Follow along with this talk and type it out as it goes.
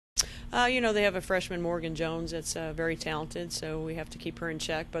They have a freshman, Morgan Jones, that's very talented, so we have to keep her in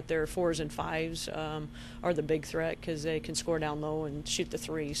check. But their 4s and 5s are the big threat because they can score down low and shoot the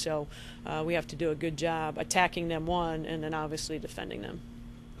three. So we have to do a good job attacking them, one, and then obviously defending them.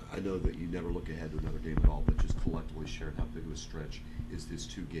 I know that you never look ahead to another game at all, but just collectively, Sharon, how big of a stretch is this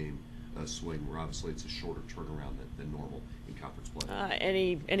two-game swing, where obviously it's a shorter turnaround than normal in conference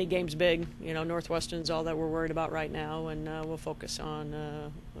play? Any game's big. Northwestern's all that we're worried about right now, and we'll focus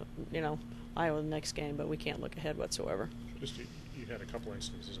on Iowa the next game, but we can't look ahead whatsoever. Just you had a couple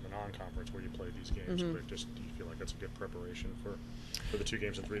instances in the non-conference where you played these games, but do you feel like that's a good preparation for the 2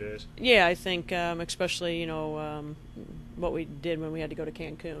 games in 3 days? Yeah, I think especially what we did when we had to go to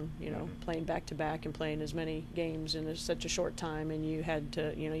Cancun. Playing back-to-back and playing as many games in such a short time, and you had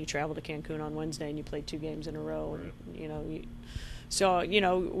to you traveled to Cancun on Wednesday and you played 2 games in a row, right.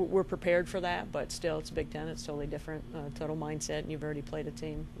 and we're prepared for that, but still it's Big Ten. It's totally different, total mindset, and you've already played a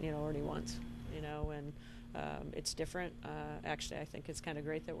team already once, and it's different. Actually, I think it's kind of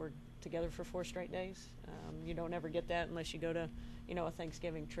great that we're together for 4 straight days. You don't ever get that unless you go to a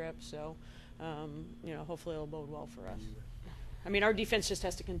Thanksgiving trip, so hopefully it'll bode well for us. Our defense just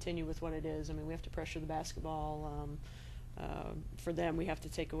has to continue with what it is. We have to pressure the basketball. For them, we have to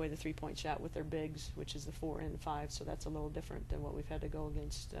take away the 3-point shot with their bigs, which is the 4 and 5, so that's a little different than what we've had to go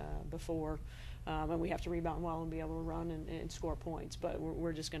against before. And we have to rebound well and be able to run and score points, but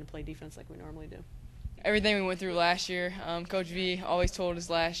we're just going to play defense like we normally do. Everything we went through last year, Coach V always told us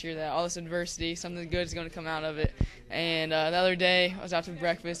last year that all this adversity, something good is going to come out of it. And the other day, I was out to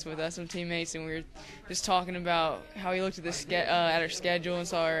breakfast with some teammates, and we were just talking about how we looked at our schedule and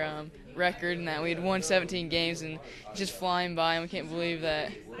saw our record, and that we had won 17 games, and it's just flying by, and we can't believe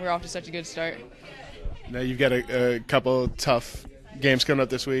that we're off to such a good start. Now you've got a couple tough games coming up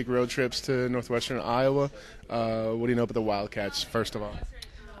this week, road trips to Northwestern and Iowa. What do you know about the Wildcats, first of all?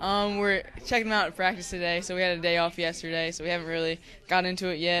 We're checking them out at practice today, so we had a day off yesterday, so we haven't really got into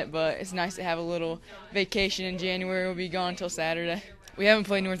it yet, but it's nice to have a little vacation in January. We'll be gone until Saturday. We haven't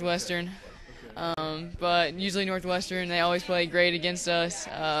played Northwestern, but usually Northwestern, they always play great against us.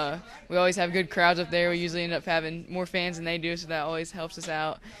 We always have good crowds up there. We usually end up having more fans than they do, so that always helps us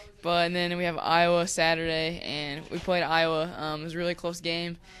out. And then we have Iowa Saturday, and we played Iowa. It was a really close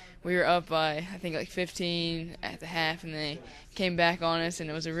game. We were up by, I think, like 15 at the half, and they came back on us, and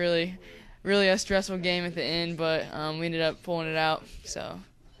it was a really a stressful game at the end, but we ended up pulling it out. So.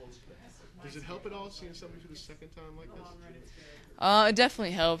 Does it help at all seeing somebody for the second time like this? It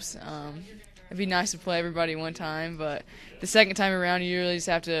definitely helps. It'd be nice to play everybody one time, but the second time around, you really just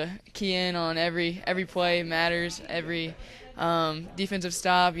have to key in on every play matters, every defensive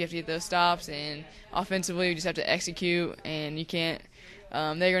stop. You have to get those stops, and offensively, you just have to execute, and you can't.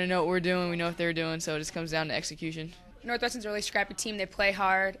 They're going to know what we're doing. We know what they're doing, so it just comes down to execution. Northwestern's a really scrappy team. They play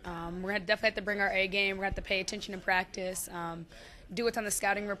hard. We're going to definitely have to bring our A game. We're going to have to pay attention in practice, do what's on the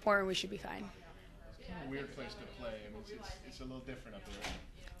scouting report, and we should be fine. It's kind of a weird place to play. It's a little different up there.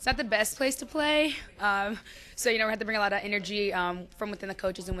 It's not the best place to play. So, we have to bring a lot of energy from within the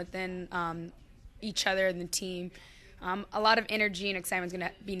coaches and within each other and the team. A lot of energy and excitement is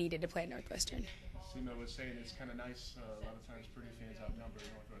going to be needed to play at Northwestern. Sima was saying it's kind of nice. A lot of times Purdue fans outnumber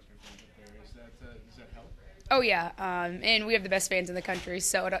Northwestern fans up there. Does that help? Oh, yeah. And we have the best fans in the country,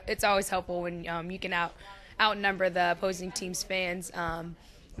 so it's always helpful when you can outnumber the opposing team's fans.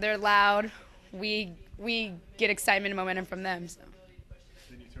 They're loud. We get excitement and momentum from them. So.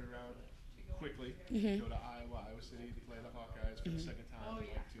 Then you turn around quickly, go to Iowa City to play the Hawkeyes for the second time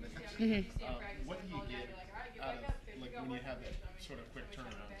in like 2 weeks. What do you get out of when you have that sort of quick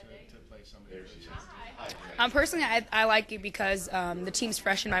turnaround to play somebody? Personally, I like it because the team's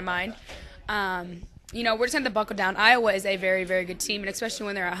fresh in my mind. We're just going to have to buckle down. Iowa is a very, very good team, and especially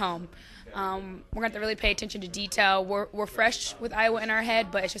when they're at home. We're going to have to really pay attention to detail. We're fresh with Iowa in our head,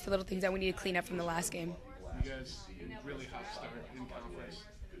 but it's just the little things that we need to clean up from the last game. You guys, really hot start in conference.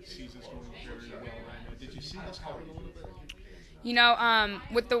 Season's going very well right now. Did you see this coming a little bit?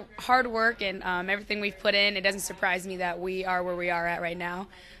 With the hard work and everything we've put in, it doesn't surprise me that we are where we are at right now.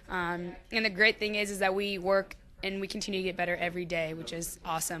 And the great thing is that we work and we continue to get better every day, which is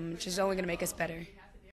awesome, which is only going to make us better.